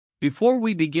Before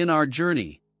we begin our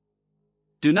journey,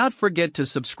 do not forget to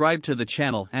subscribe to the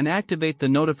channel and activate the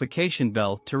notification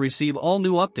bell to receive all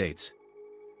new updates.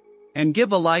 And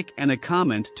give a like and a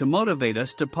comment to motivate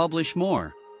us to publish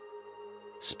more.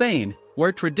 Spain,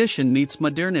 where tradition meets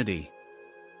modernity.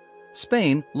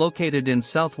 Spain, located in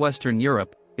southwestern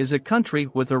Europe, is a country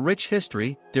with a rich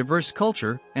history, diverse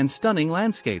culture, and stunning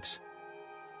landscapes.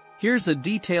 Here's a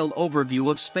detailed overview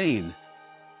of Spain.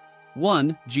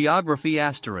 1. Geography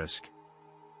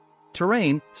 *.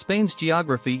 Terrain. Spain's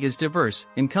geography is diverse,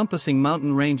 encompassing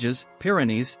mountain ranges,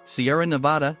 Pyrenees, Sierra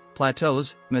Nevada,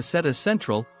 plateaus, Meseta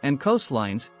Central, and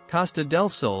coastlines, Costa del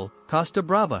Sol, Costa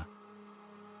Brava.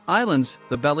 Islands.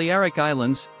 The Balearic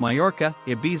Islands, Mallorca,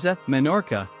 Ibiza,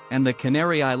 Menorca, and the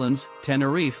Canary Islands,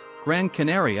 Tenerife, Gran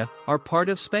Canaria, are part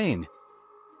of Spain.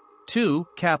 2.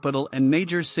 Capital and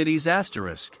major cities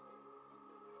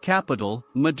 *. Capital,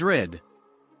 Madrid.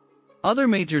 Other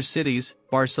major cities,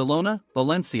 Barcelona,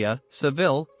 Valencia,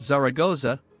 Seville,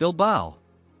 Zaragoza, Bilbao.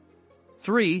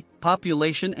 3.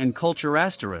 Population and culture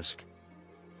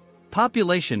 *.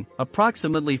 Population,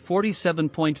 approximately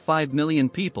 47.5 million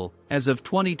people, as of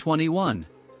 2021.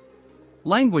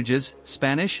 Languages.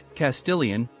 Spanish,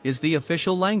 Castilian, is the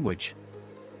official language.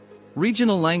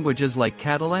 Regional languages like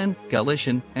Catalan,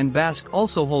 Galician, and Basque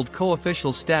also hold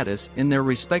co-official status in their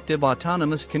respective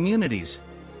autonomous communities.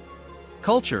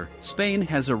 Culture. Spain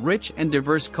has a rich and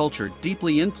diverse culture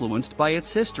deeply influenced by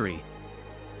its history.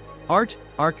 Art,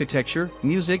 architecture,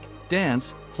 music,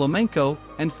 dance, flamenco,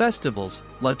 and festivals,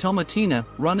 La Tomatina,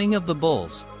 running of the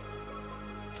bulls.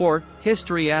 4.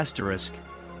 History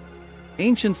 *.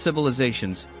 Ancient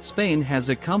civilizations. Spain has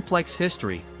a complex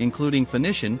history, including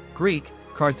Phoenician, Greek,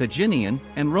 Carthaginian,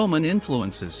 and Roman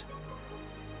influences.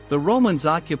 The Romans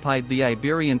occupied the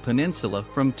Iberian Peninsula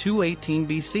from 218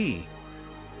 BC.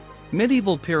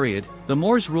 Medieval period. The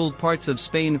Moors ruled parts of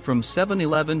Spain from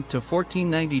 711 to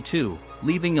 1492,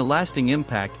 leaving a lasting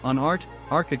impact on art,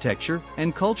 architecture,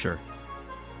 and culture.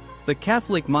 The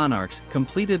Catholic monarchs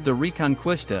completed the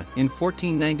Reconquista in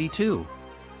 1492.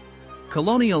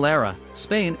 Colonial era.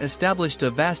 Spain established a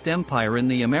vast empire in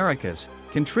the Americas,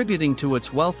 contributing to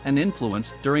its wealth and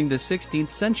influence during the 16th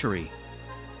century.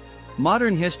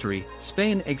 Modern history.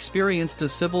 Spain experienced a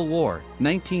civil war,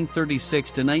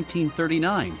 1936 to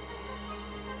 1939.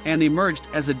 And emerged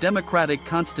as a democratic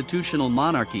constitutional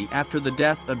monarchy after the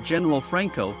death of General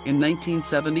Franco in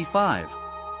 1975.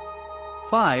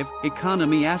 5.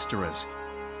 Economy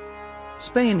 *.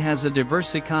 Spain has a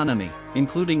diverse economy,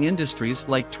 including industries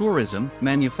like tourism,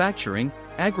 manufacturing,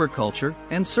 agriculture,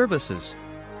 and services.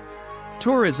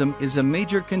 Tourism is a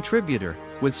major contributor,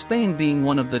 with Spain being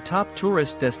one of the top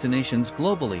tourist destinations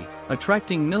globally,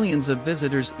 attracting millions of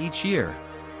visitors each year.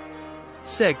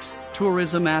 6.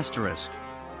 Tourism *.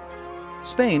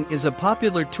 Spain is a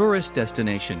popular tourist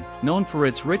destination, known for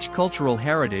its rich cultural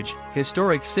heritage,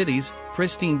 historic cities,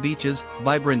 pristine beaches,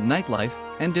 vibrant nightlife,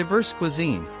 and diverse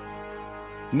cuisine.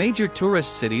 Major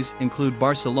tourist cities include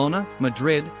Barcelona,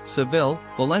 Madrid, Seville,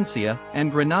 Valencia,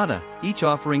 and Granada, each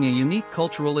offering a unique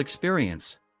cultural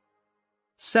experience.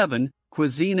 7.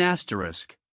 Cuisine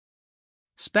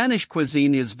 *. Spanish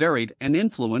cuisine is varied and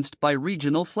influenced by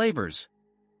regional flavors.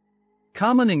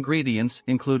 Common ingredients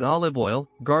include olive oil,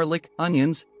 garlic,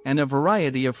 onions, and a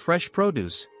variety of fresh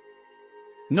produce.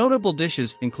 Notable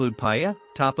dishes include paella,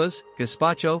 tapas,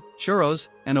 gazpacho, churros,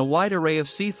 and a wide array of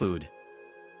seafood.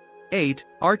 8.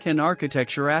 Art and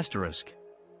architecture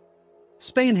 *.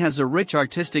 Spain has a rich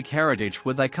artistic heritage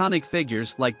with iconic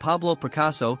figures like Pablo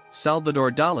Picasso,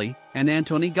 Salvador Dali, and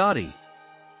Antoni Gaudi.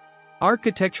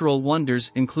 Architectural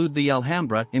wonders include the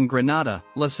Alhambra in Granada,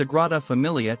 La Sagrada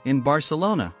Familia in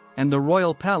Barcelona, and the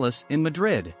Royal Palace in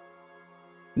Madrid.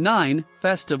 9.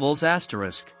 Festivals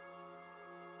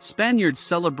 *. Spaniards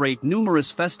celebrate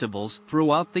numerous festivals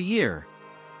throughout the year,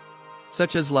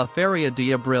 such as La Feria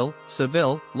de Abril,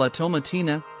 Seville, La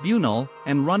Tomatina, Bunol,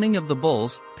 and Running of the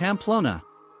Bulls, Pamplona.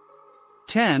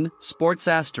 10. Sports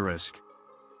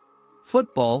 *.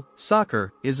 Football,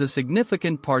 soccer, is a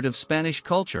significant part of Spanish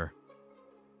culture.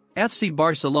 FC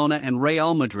Barcelona and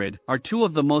Real Madrid are two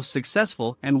of the most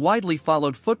successful and widely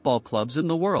followed football clubs in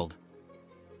the world.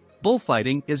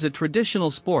 Bullfighting is a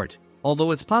traditional sport,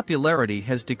 although its popularity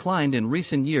has declined in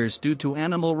recent years due to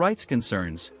animal rights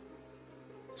concerns.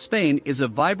 Spain is a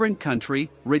vibrant country,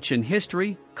 rich in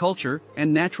history, culture,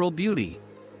 and natural beauty.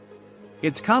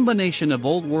 Its combination of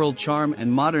old-world charm and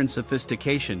modern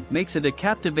sophistication makes it a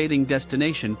captivating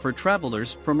destination for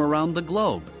travelers from around the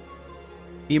globe.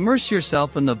 Immerse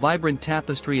yourself in the vibrant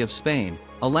tapestry of Spain,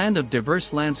 a land of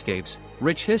diverse landscapes,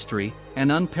 rich history, and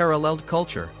unparalleled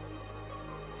culture.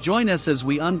 Join us as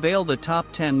we unveil the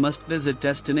top 10 must-visit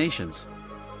destinations,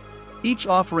 each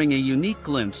offering a unique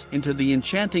glimpse into the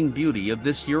enchanting beauty of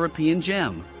this European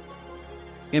gem.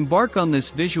 Embark on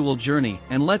this visual journey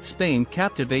and let Spain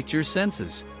captivate your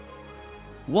senses.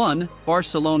 1.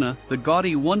 Barcelona, the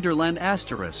Gaudi Wonderland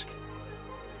 ***.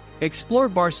 Explore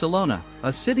Barcelona,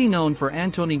 a city known for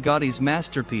Antoni Gaudi's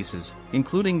masterpieces,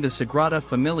 including the Sagrada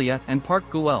Familia and Park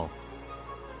Güell.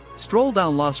 Stroll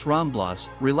down Las Ramblas,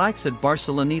 relax at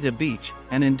Barceloneta Beach,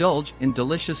 and indulge in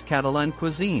delicious Catalan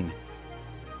cuisine.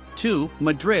 2.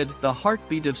 Madrid, the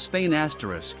heartbeat of Spain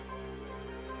 ***.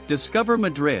 Discover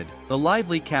Madrid, the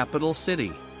lively capital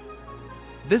city.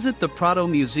 Visit the Prado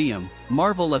Museum,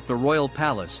 marvel at the Royal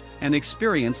Palace, and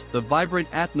experience the vibrant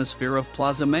atmosphere of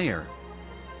Plaza Mayor.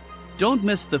 Don't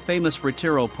miss the famous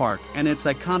Retiro Park and its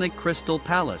iconic Crystal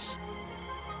Palace.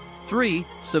 3.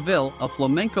 Seville, a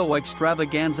flamenco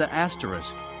extravaganza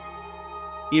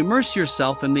 ***. Immerse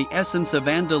yourself in the essence of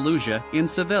Andalusia in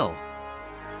Seville.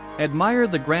 Admire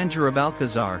the grandeur of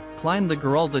Alcazar, climb the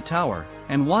Giralda Tower,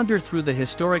 and wander through the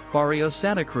historic Barrio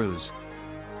Santa Cruz.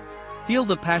 Feel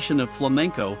the passion of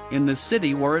flamenco in the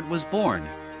city where it was born.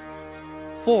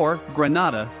 4.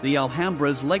 Granada, the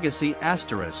Alhambra's legacy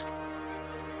 ***.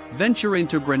 Venture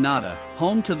into Granada,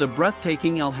 home to the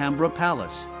breathtaking Alhambra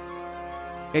Palace.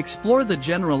 Explore the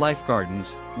General Life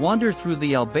Gardens, wander through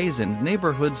the Albayzin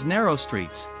neighborhood's narrow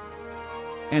streets,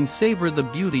 and savor the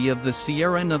beauty of the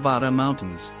Sierra Nevada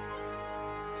mountains.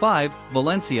 5.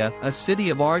 Valencia, a city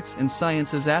of arts and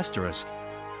sciences ***.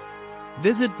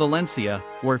 Visit Valencia,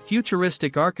 where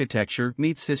futuristic architecture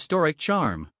meets historic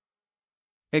charm.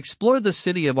 Explore the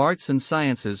city of arts and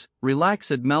sciences,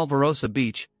 relax at Malvarosa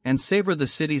Beach, and savor the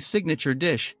city's signature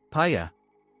dish, paella.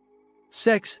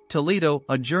 6. Toledo,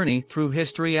 a journey through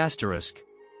history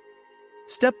 ***.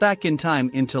 Step back in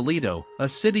time in Toledo, a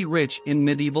city rich in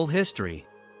medieval history.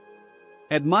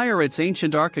 Admire its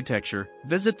ancient architecture,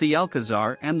 visit the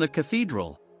Alcazar and the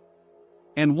cathedral,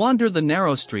 and wander the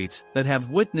narrow streets that have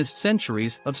witnessed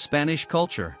centuries of Spanish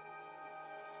culture.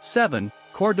 7.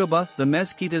 Córdoba, the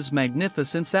Mezquita's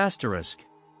magnificence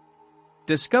 ***.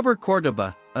 Discover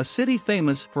Córdoba, a city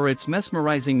famous for its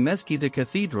mesmerizing Mezquita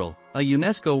Cathedral, a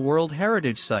UNESCO World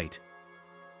Heritage Site.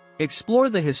 Explore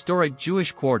the historic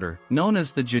Jewish quarter, known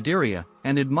as the Juderia,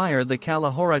 and admire the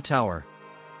Calahorra Tower.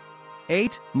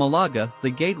 8. Malaga, the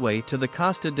gateway to the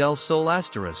Costa del Sol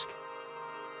 ***.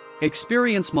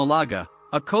 Experience Malaga,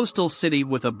 a coastal city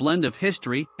with a blend of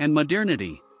history and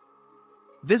modernity.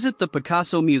 Visit the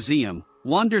Picasso Museum,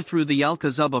 wander through the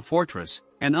Alcazaba Fortress,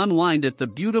 and unwind at the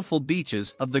beautiful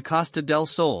beaches of the Costa del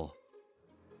Sol.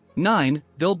 9.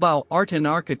 Bilbao, art and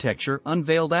architecture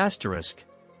unveiled ***.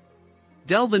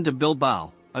 Delve into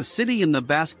Bilbao, a city in the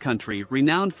Basque Country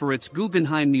renowned for its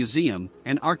Guggenheim Museum,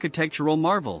 an architectural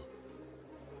marvel.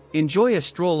 Enjoy a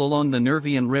stroll along the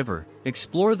Nervion River,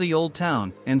 explore the Old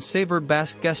Town, and savor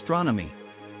Basque gastronomy.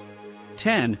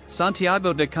 10.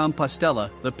 Santiago de Compostela,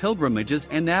 the pilgrimages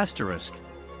and ***.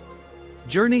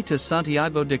 Journey to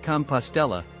Santiago de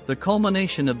Compostela, the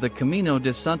culmination of the Camino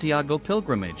de Santiago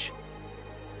pilgrimage.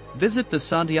 Visit the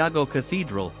Santiago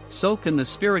Cathedral, soak in the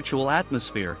spiritual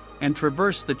atmosphere, and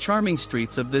traverse the charming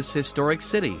streets of this historic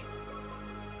city.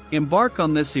 Embark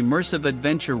on this immersive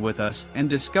adventure with us and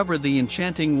discover the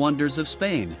enchanting wonders of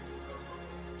Spain.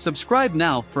 Subscribe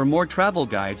now for more travel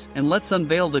guides, and let's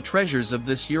unveil the treasures of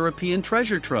this European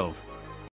treasure trove.